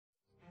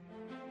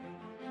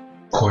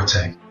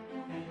Coretek,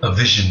 a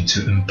vision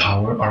to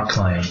empower our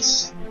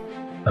clients,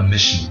 a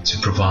mission to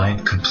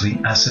provide complete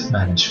asset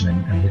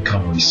management and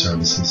recovery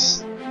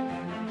services,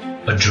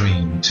 a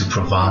dream to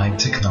provide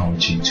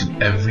technology to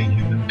every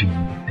human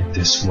being in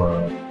this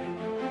world.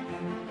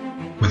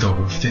 With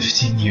over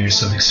 15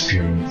 years of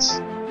experience,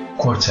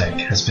 Coretek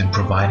has been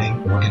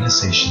providing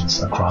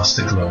organizations across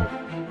the globe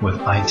with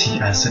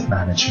IT asset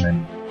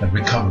management and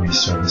recovery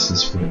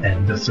services for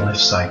end-of-life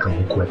cycle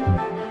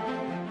equipment.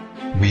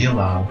 We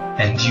allow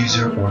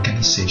end-user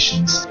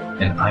organizations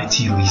and IT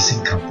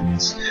leasing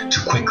companies to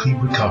quickly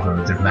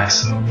recover their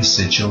maximum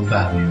residual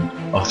value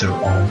of their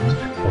owned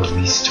or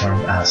leased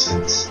term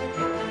assets.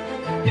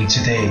 In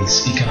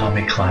today's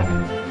economic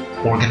climate,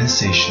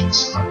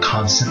 organizations are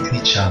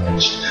constantly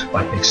challenged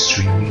by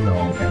extremely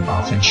low and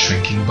often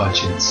shrinking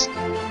budgets.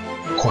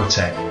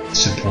 Coretek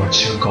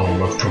supports your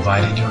goal of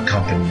providing your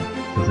company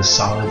with a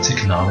solid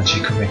technology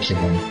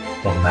curriculum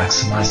while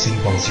maximizing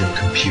both your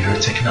computer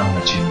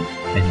technology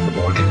and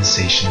your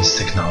organization's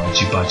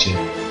technology budget.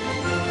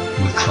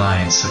 With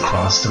clients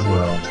across the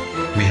world,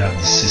 we have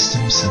the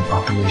systems and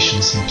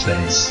operations in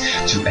place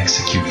to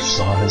execute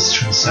flawless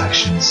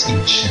transactions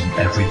each and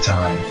every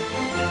time.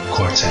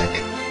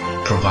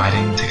 Coretek,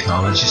 providing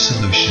technology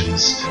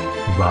solutions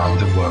around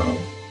the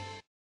world.